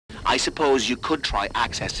I suppose you could try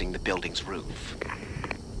accessing the building's roof.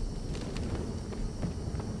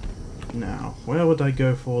 Now, where would I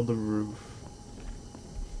go for the roof?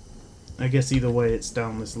 I guess either way it's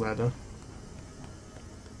down this ladder.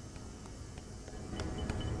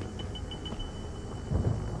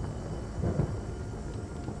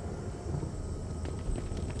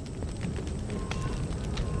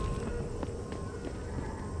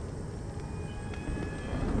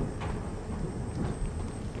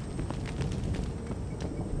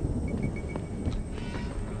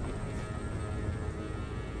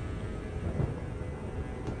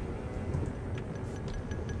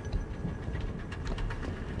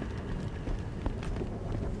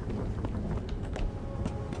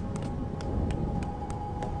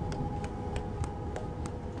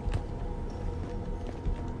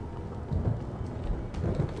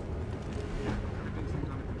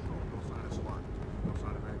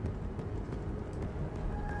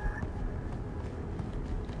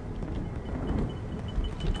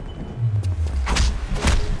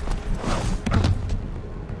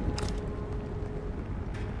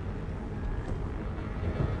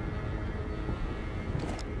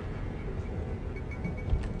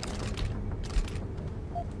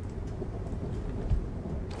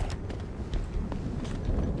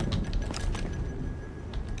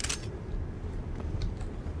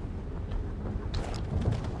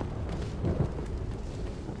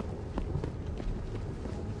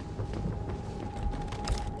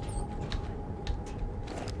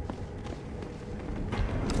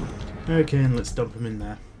 Okay, and let's dump him in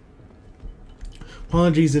there.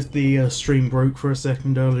 Apologies if the stream broke for a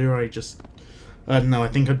second earlier. I don't know, I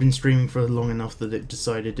think I'd been streaming for long enough that it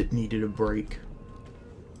decided it needed a break.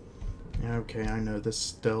 Okay, I know there's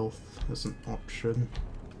stealth as an option.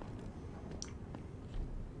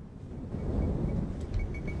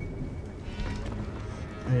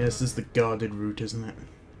 Oh, yeah, this is the guarded route, isn't it?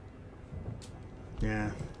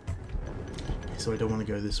 Yeah. So I don't want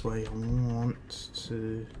to go this way. I want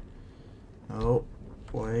to... Oh,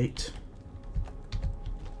 wait.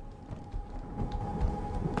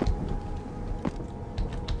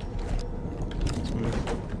 Let's move.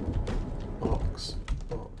 Box.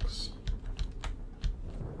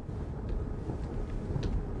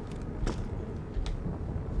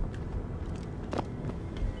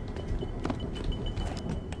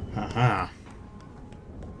 Haha.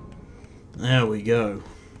 There we go.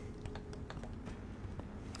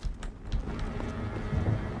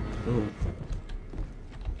 Ooh.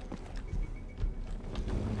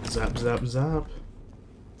 Zap, zap, zap.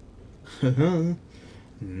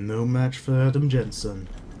 No match for Adam Jensen.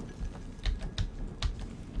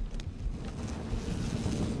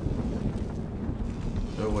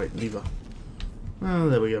 Oh wait, lever. Oh,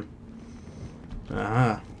 there we go.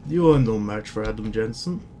 Aha, you are no match for Adam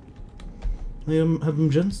Jensen. I am Adam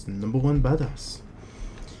Jensen, #1 badass.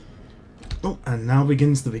 Oh, and now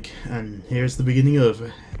begins and here's the beginning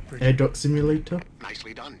of Air Duct Simulator.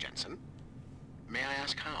 Nicely done, Jensen. May I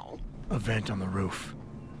ask how? A vent on the roof.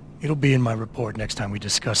 It'll be in my report next time we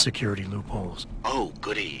discuss security loopholes. Oh,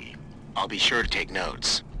 goody. I'll be sure to take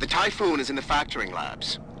notes. The Typhoon is in the factoring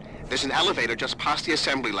labs. There's an elevator just past the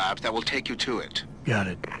assembly labs that will take you to it. Got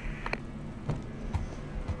it.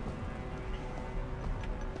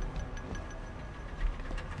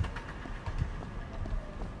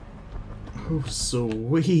 Oh,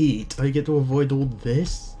 sweet! I get to avoid all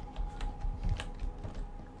this?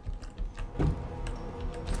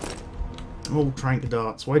 Oh, trank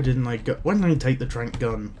darts. Why didn't I take the trank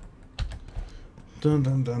gun? Dun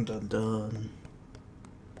dun dun dun dun.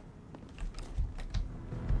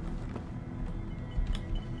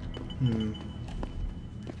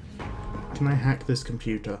 Can I hack this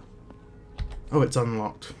computer? Oh, it's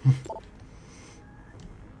unlocked.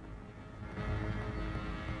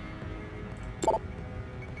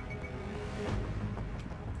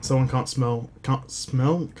 Someone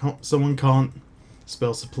someone can't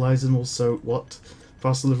spell supplies, and also what?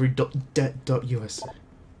 Fast delivery.det.us.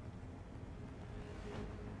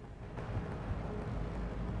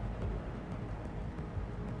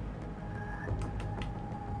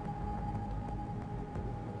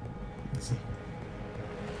 Let's see.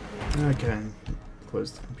 Okay,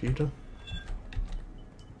 close the computer.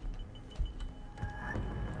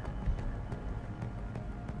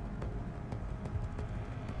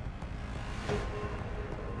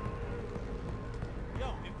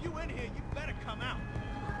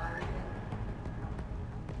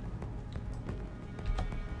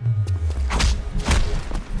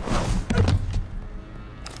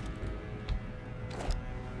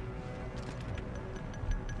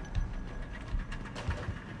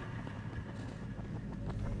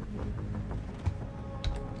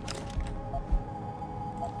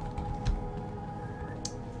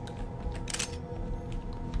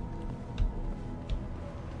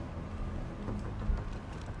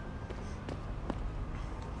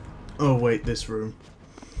 Oh wait, this room.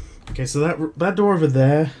 Okay, so that door over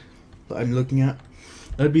there that I'm looking at,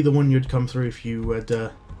 that'd be the one you'd come through if you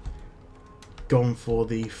had gone for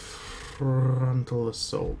the frontal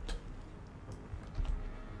assault.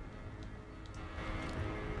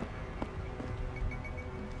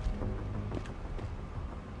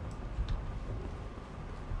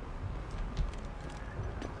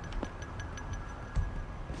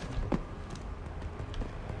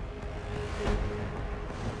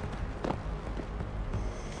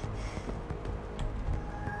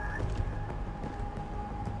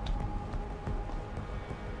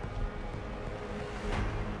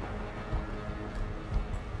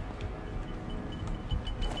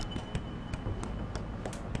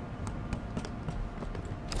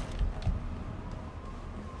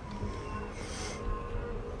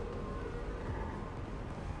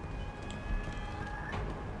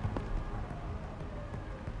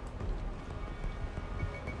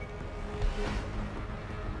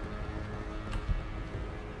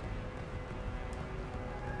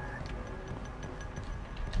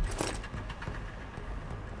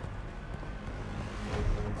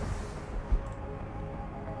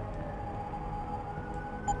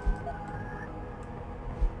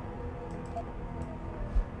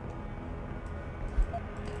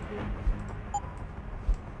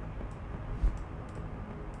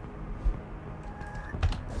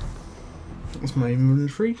 That's my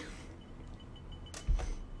inventory.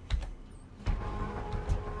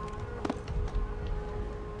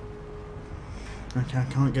 Okay, I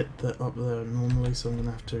can't get that up there normally, so I'm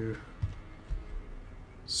gonna have to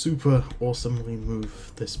super awesomely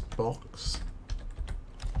move this box.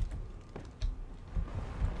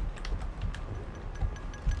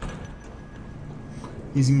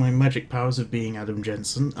 Using my magic powers of being Adam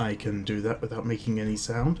Jensen, I can do that without making any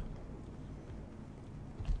sound.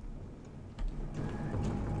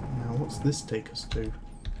 Now, what's this take us to?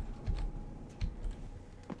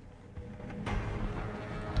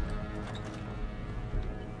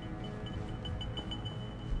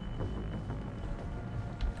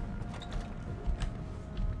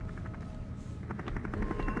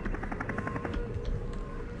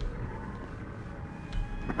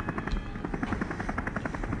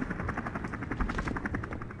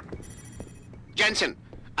 Jensen,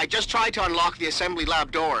 I just tried to unlock the assembly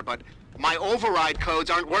lab door, but my override codes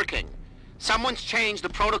aren't working. Someone's changed the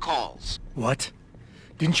protocols. What?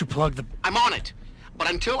 Didn't you plug the... I'm on it. But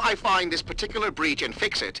until I find this particular breach and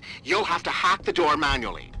fix it, you'll have to hack the door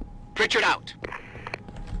manually. Pritchard out.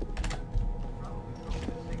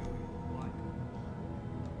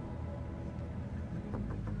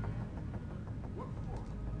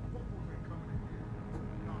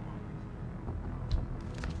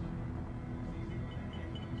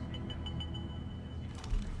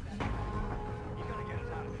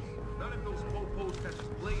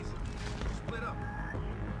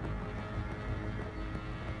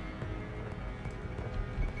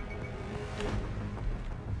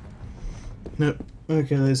 No,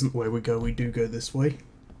 okay, that isn't the way we go. We do go this way.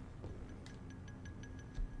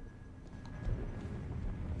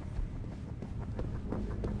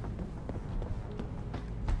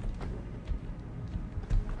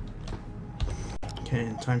 Okay,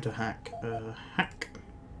 and time to hack. Hack.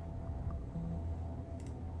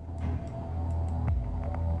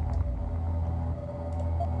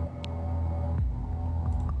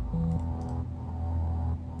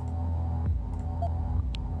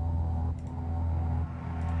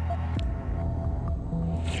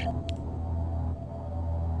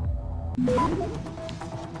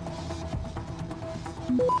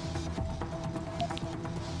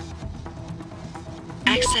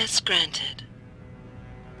 Access granted.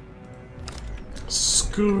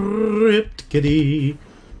 Script kitty.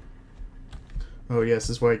 Oh yes, this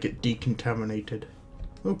is where I get decontaminated.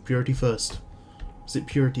 Oh, purity first. Is it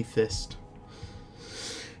purity fist?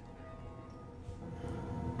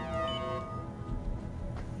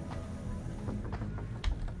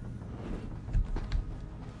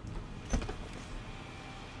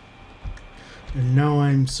 And now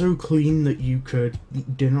I'm so clean that you could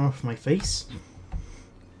eat dinner off my face.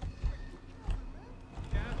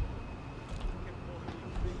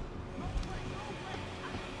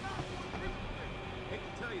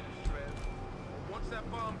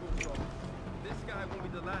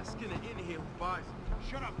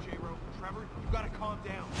 Shut up, J-Ro. Trevor, you gotta calm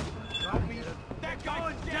down. Got me? That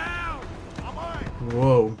guy's down! I'm on!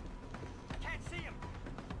 Whoa. Can't see him!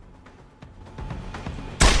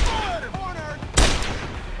 Corner!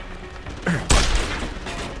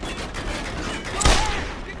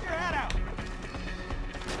 Get your head out!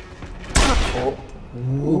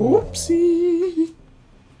 Whoopsie.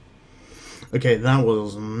 Okay, that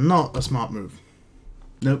was not a smart move.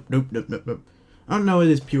 Nope, nope, nope, nope, nope. Oh no, it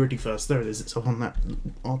is Purity First. There it is. It's up on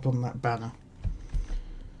that banner.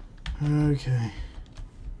 Okay.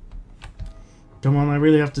 Come on, I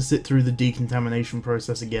really have to sit through the decontamination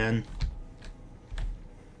process again.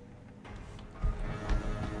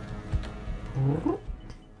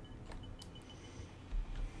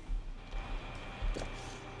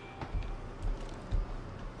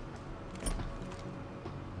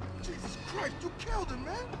 Jesus Christ, you killed him,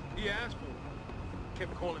 man! He asked for it.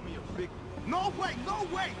 Kept calling me a big... No way, no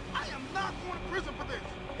way! I am not going to prison for this!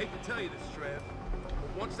 Hate to tell you this, Trev,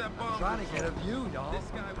 but once that bomb Trying to goes get a off, view, y'all. this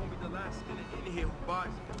guy won't be the last minute in here who buys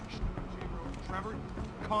it. Trevor,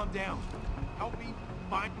 calm down. Help me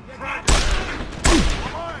find Trevor!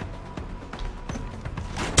 Come on!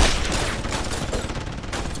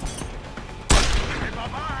 Say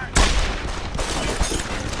bye-bye!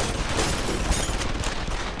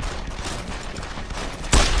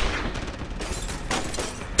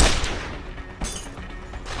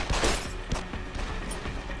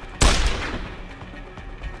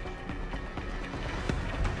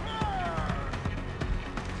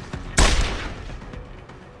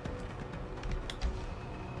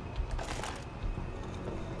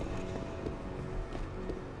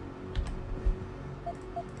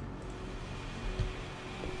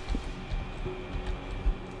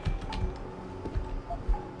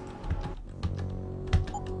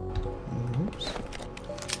 Oops.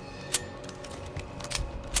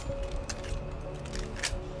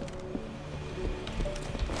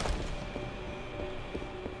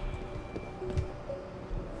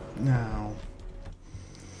 Now,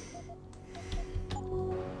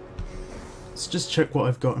 let's just check what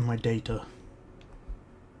I've got in my data.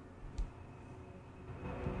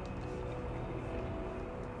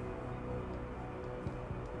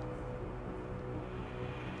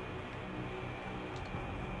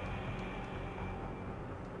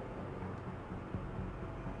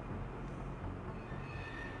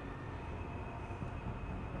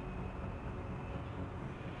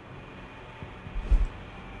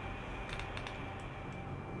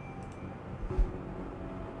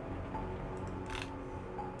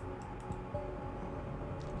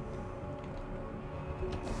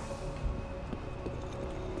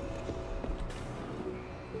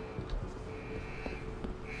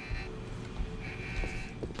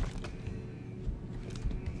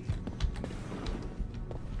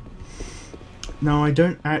 Now, I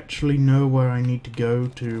don't actually know where I need to go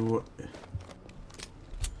to... I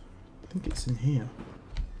think it's in here.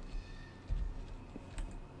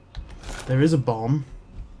 There is a bomb.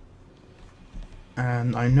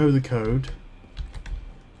 And I know the code.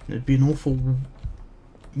 It'd be an awful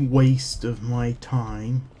waste of my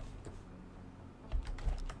time.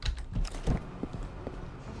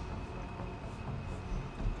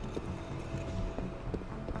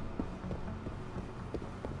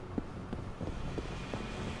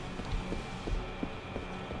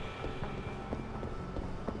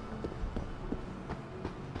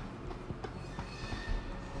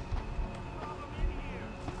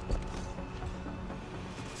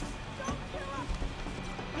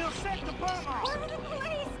 We'll set the bomb off! Where are the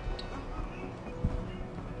police?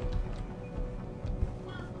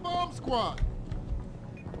 Bomb squad!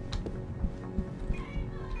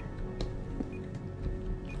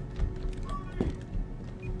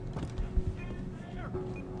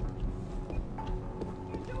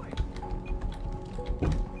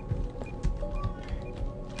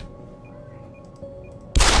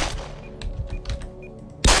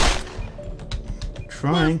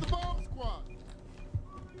 Trying. The bomb squad!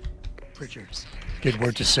 Pritchard, get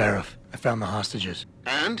word to Seraph. I found the hostages.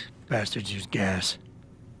 And? Bastards used gas.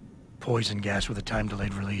 Poison gas with a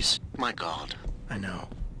time-delayed release. My God. I know.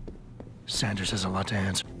 Sanders has a lot to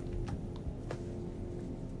answer.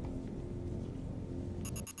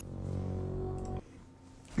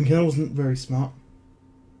 Okay, that wasn't very smart.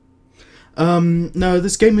 No,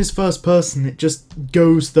 this game is first person. It just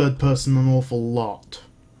goes third person an awful lot.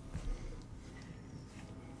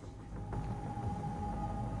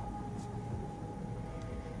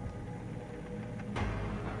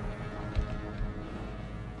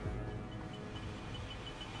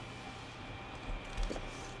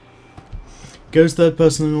 Goes third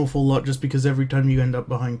person an awful lot just because every time you end up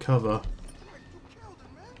behind cover.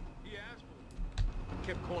 He asked for it.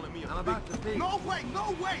 Kept calling me a I'm big... about to be. No way,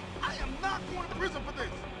 no way! I am not going to prison for this!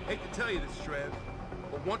 Hate to tell you this, Trev,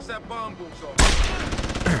 but once that bomb goes off...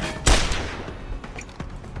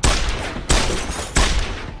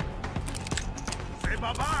 Say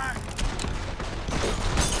bye-bye!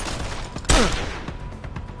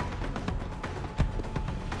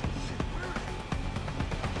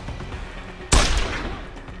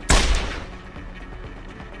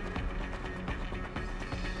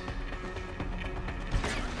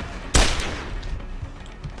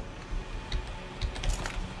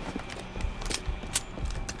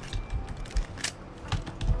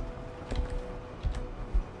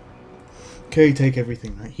 Okay, take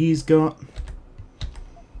everything that he's got.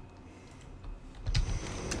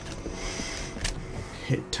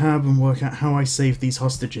 Hit tab and work out how I save these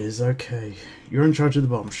hostages. Okay, you're in charge of the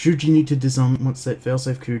bomb. Should you need to disarm once that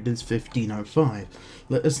failsafe code is 1505,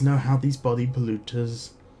 let us know how these body polluters...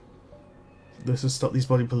 Let us stop these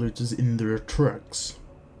body polluters in their tracks.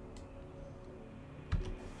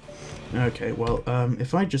 Okay, well,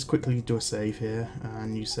 if I just quickly do a save here,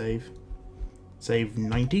 and you save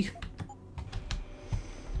 90.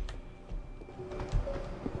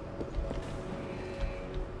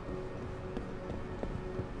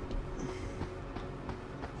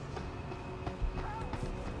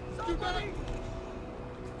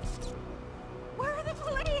 Where are the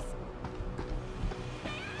police?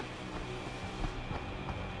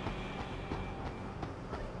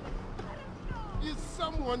 Is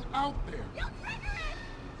someone out there? You trigger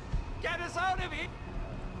it! Get us out of here!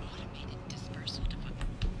 Automated dispersal device.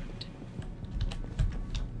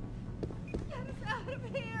 Get us out of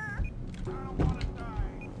here! I don't want to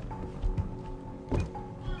die.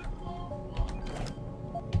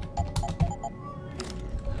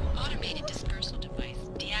 Automated dispersal device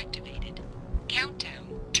deactivated.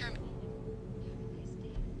 Countdown terminated.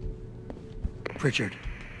 Pritchard,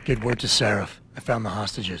 get word to Sarif. I found the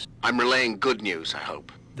hostages. I'm relaying good news, I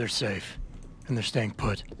hope. They're safe, and they're staying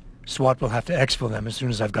put. SWAT will have to exfil them as soon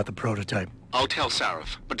as I've got the prototype. I'll tell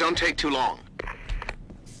Sarif, but don't take too long.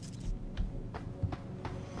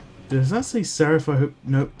 Does that say Sarif? I hope...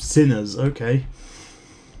 Nope, Sinners, okay.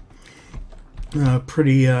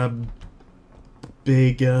 Pretty,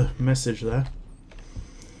 big, message there.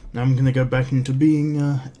 Now I'm gonna go back into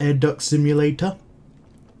being, Air Duct Simulator.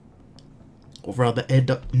 Or rather, Air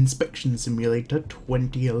Duct Inspection Simulator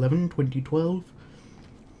 2011, 2012.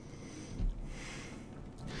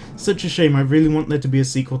 Such a shame, I really want there to be a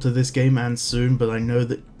sequel to this game, and soon, but I know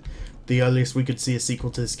that the earliest we could see a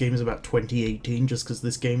sequel to this game is about 2018, just because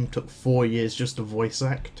this game took 4 years just to voice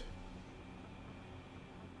act.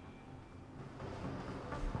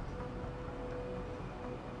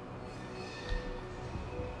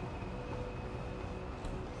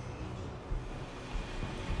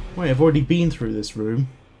 Wait, I've already been through this room.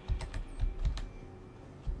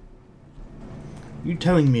 You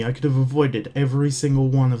telling me I could have avoided every single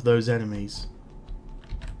one of those enemies?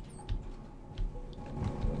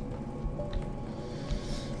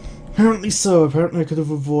 Apparently so. Apparently I could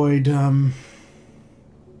have avoided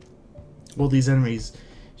all these enemies. Do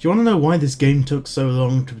you want to know why this game took so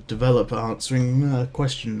long to develop? Answering a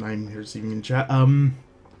question I'm receiving in chat.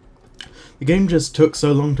 The game just took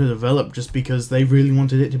so long to develop just because they really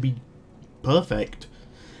wanted it to be perfect.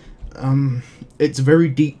 It's a very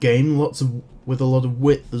deep game, with a lot of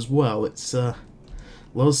width as well. It's a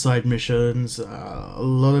lot of side missions, a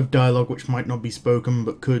lot of dialogue which might not be spoken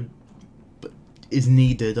but is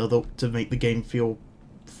needed to make the game feel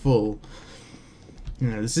full. You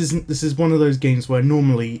know, this is one of those games where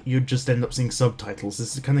normally you'd just end up seeing subtitles. This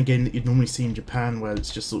is the kind of game that you'd normally see in Japan, where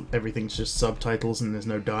it's just everything's just subtitles and there's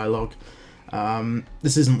no dialogue.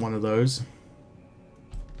 This isn't one of those.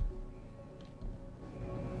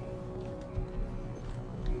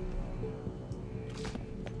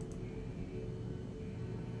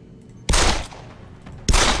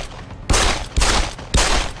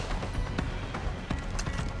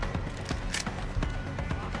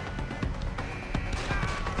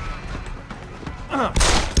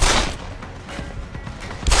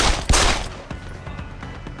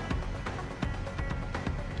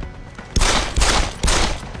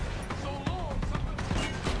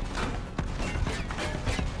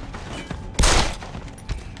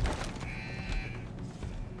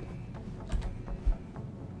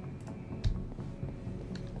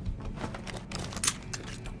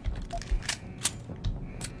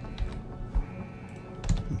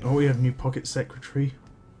 Oh, we have new pocket secretary.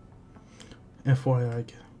 FYI.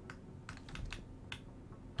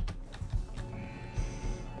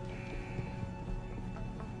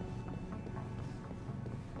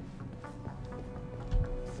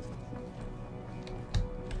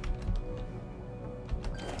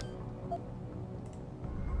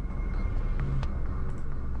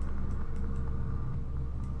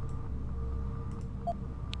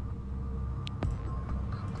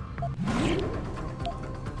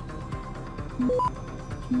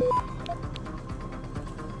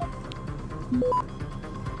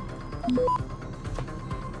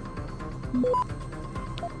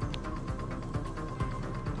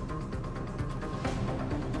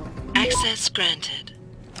 Access granted.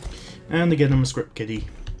 And again, I'm a script kiddie.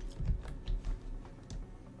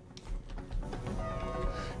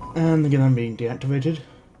 And again, I'm being deactivated.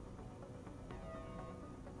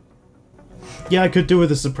 Yeah, I could do with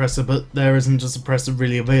a suppressor, but there isn't a suppressor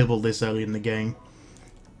really available this early in the game.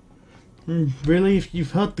 Really, if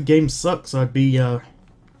you've heard the game sucks, I'd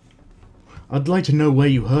like to know where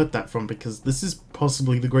you heard that from, because this is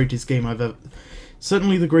possibly the greatest game I've ever...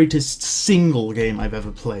 Certainly the greatest single game I've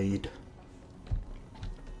ever played.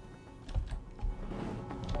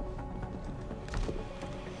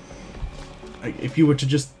 If you were to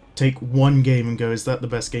just take one game and go, is that the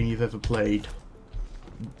best game you've ever played?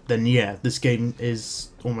 Then yeah, this game is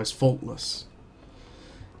almost faultless.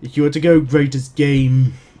 If you were to go greatest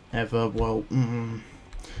game ever, well,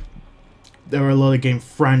 there are a lot of game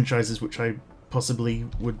franchises which I possibly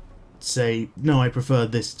would say, no, I prefer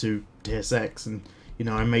this to Deus Ex, and, you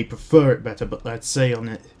know, I may prefer it better, but I'd say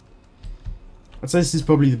this is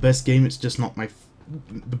probably the best game, it's just not my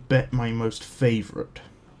most favourite.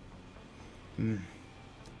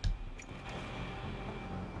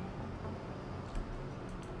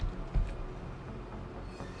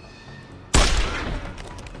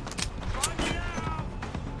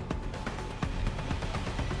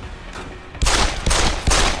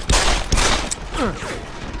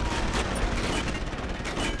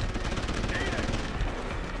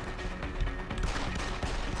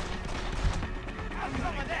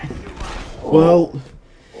 Well,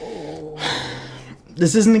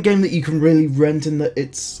 this isn't a game that you can really rent in that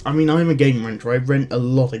it's... I mean, I'm a game renter, I rent a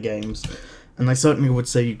lot of games, and I certainly would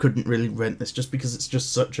say you couldn't really rent this just because it's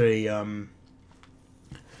just such a,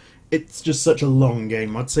 it's just such a long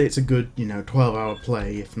game. I'd say it's a good, you know, 12-hour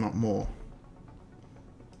play, if not more.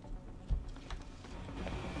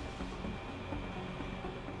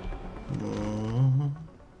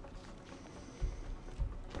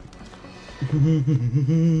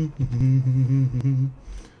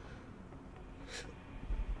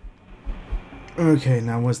 Okay,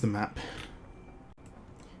 now where's the map?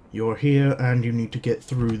 You're here and you need to get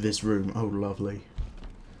through this room. Oh, lovely.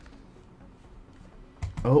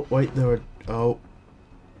 Oh, wait, there are... Oh.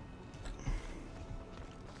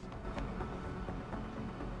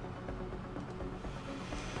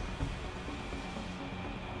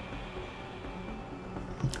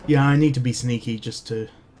 Yeah, I need to be sneaky just to...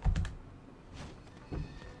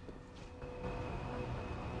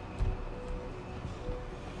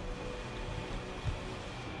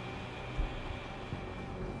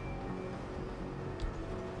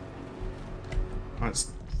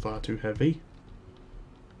 That's far too heavy.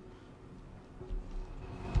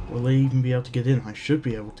 Will they even be able to get in? I should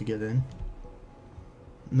be able to get in.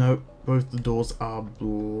 No, both the doors are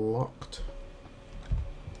blocked.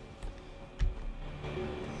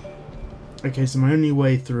 Okay, so my only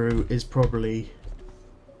way through is probably...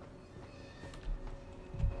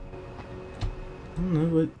 No,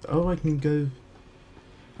 wait. Oh, I can go...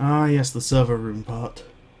 Ah, yes, the server room part.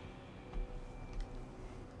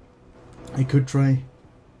 I could try...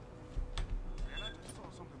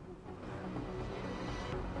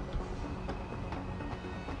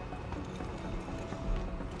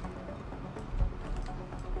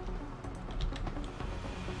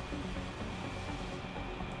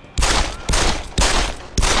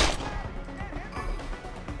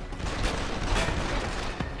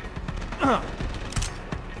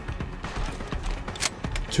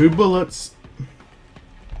 Two bullets.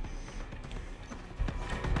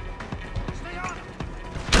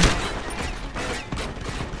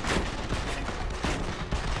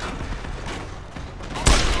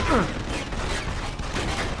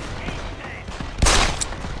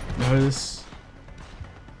 No,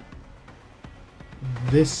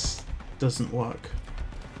 this doesn't work.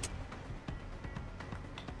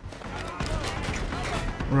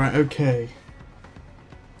 Right, okay.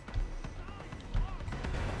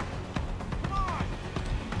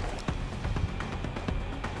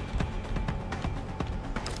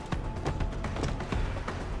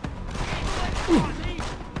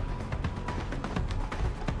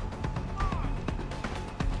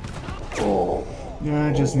 Yeah,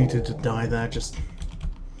 I just needed to die there,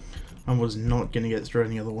 I was not going to get through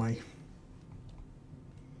any other way.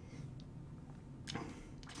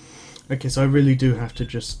 Okay, so I really do have to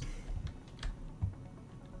just...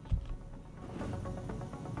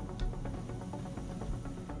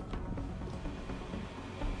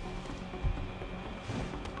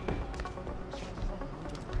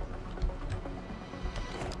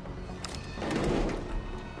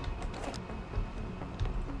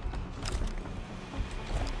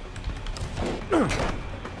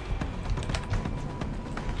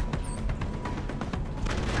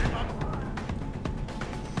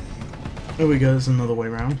 There we go, there's another way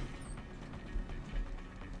around.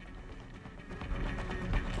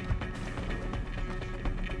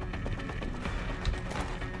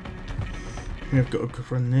 We've got a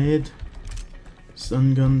grenade,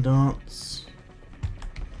 stun gun darts.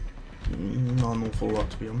 Not an awful lot,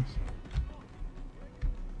 to be honest.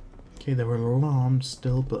 Okay, they were alarmed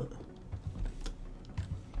still, but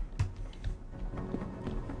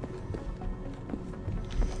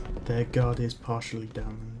their guard is partially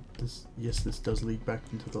down. Yes, this does lead back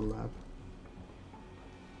into the lab.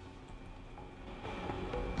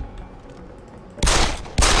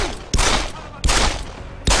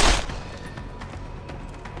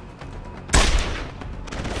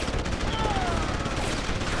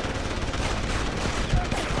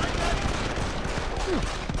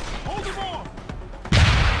 Hold him off!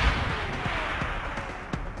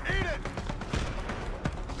 Eat it!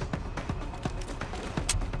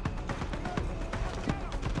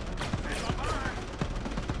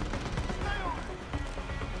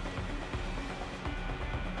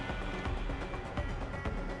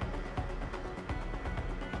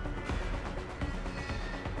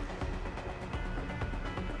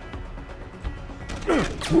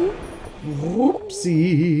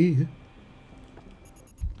 Whoopsie.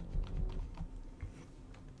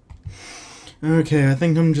 Okay, I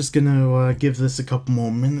think I'm just gonna give this a couple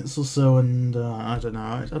more minutes or so, and I don't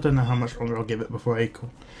know. I don't know how much longer I'll give it before I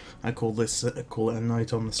call it a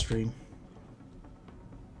night on the stream.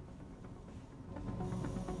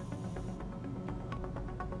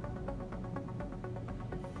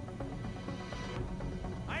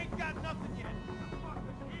 I ain't got nothing yet. What the fuck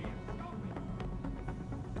is here? Show me.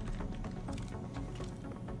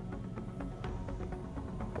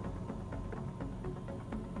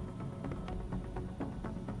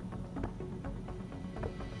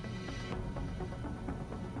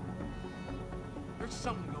 There's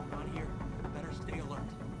something going on here. Better stay alert.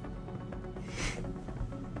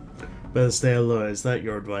 Better stay alert. Is that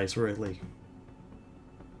your advice, really?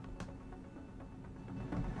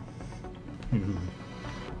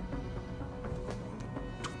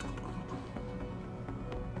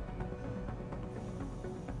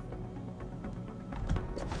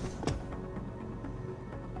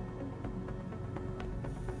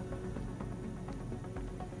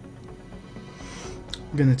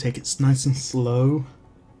 I'm gonna take it nice and slow,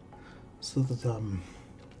 so that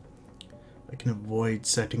I can avoid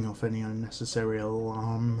setting off any unnecessary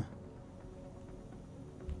alarm.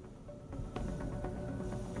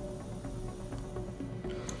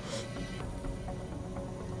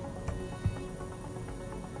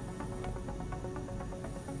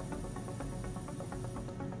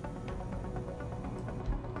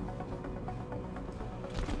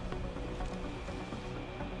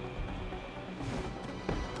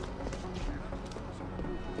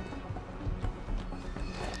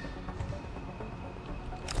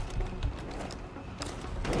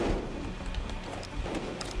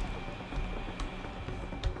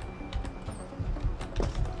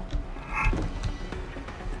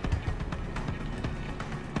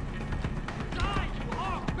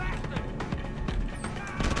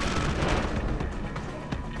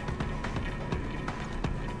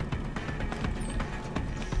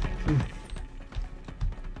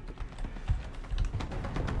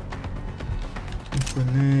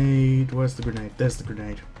 Grenade. Where's the grenade? There's the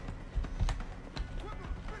grenade.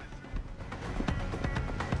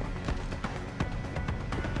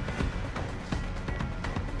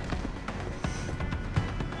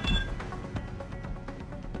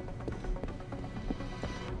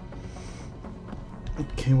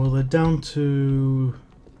 Okay, well they're down to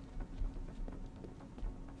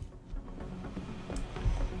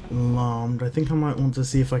alarmed. I think I might want to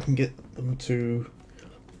see if I can get them to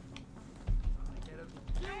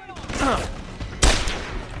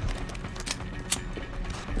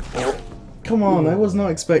come on, I was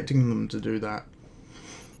not expecting them to do that.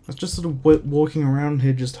 I was just sort of walking around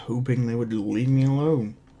here just hoping they would leave me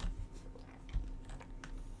alone.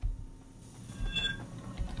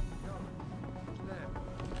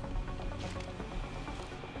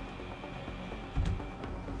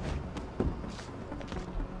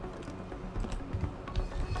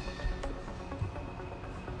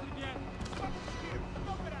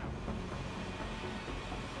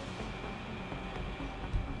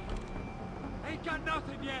 Ain't got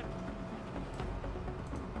nothing yet.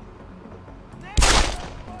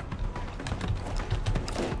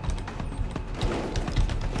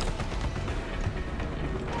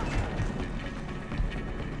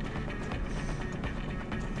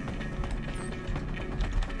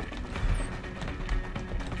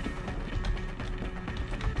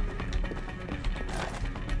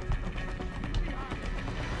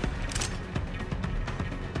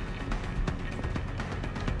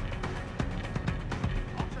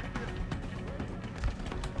 I'll check this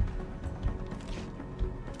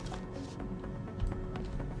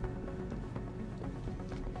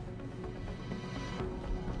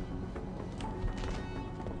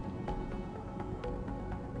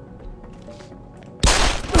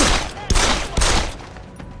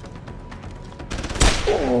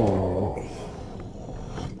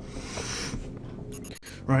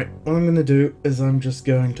Right, what I'm going to do is I'm just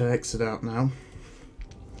going to exit out now.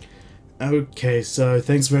 Okay, so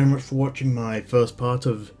thanks very much for watching my first part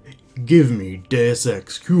of Give Me Deus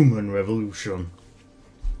Ex Human Revolution.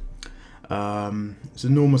 It's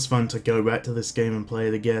enormous fun to go back to this game and play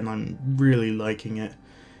it again. I'm really liking it,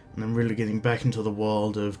 and I'm really getting back into the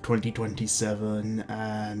world of 2027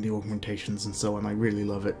 and the augmentations and so on. I really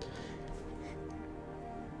love it.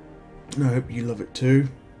 And I hope you love it too.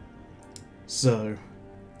 So,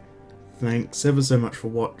 thanks ever so much for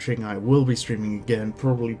watching. I will be streaming again,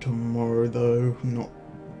 probably tomorrow though.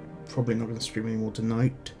 Probably not going to stream anymore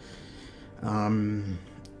tonight.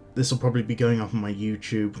 This will probably be going up on my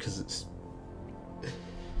YouTube because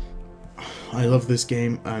I love this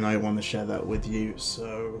game and I want to share that with you.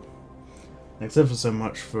 So, thanks ever so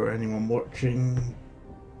much for anyone watching.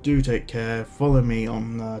 Do take care. Follow me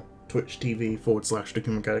on Twitch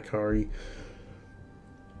TV/TakumaKatakari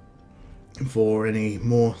for any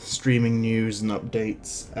more streaming news and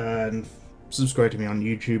updates, and subscribe to me on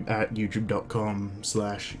YouTube at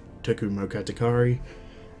youtube.com/TakumaKatakari,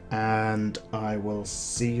 and I will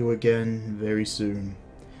see you again very soon.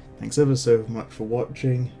 Thanks ever so much for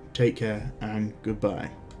watching, take care, and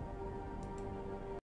goodbye.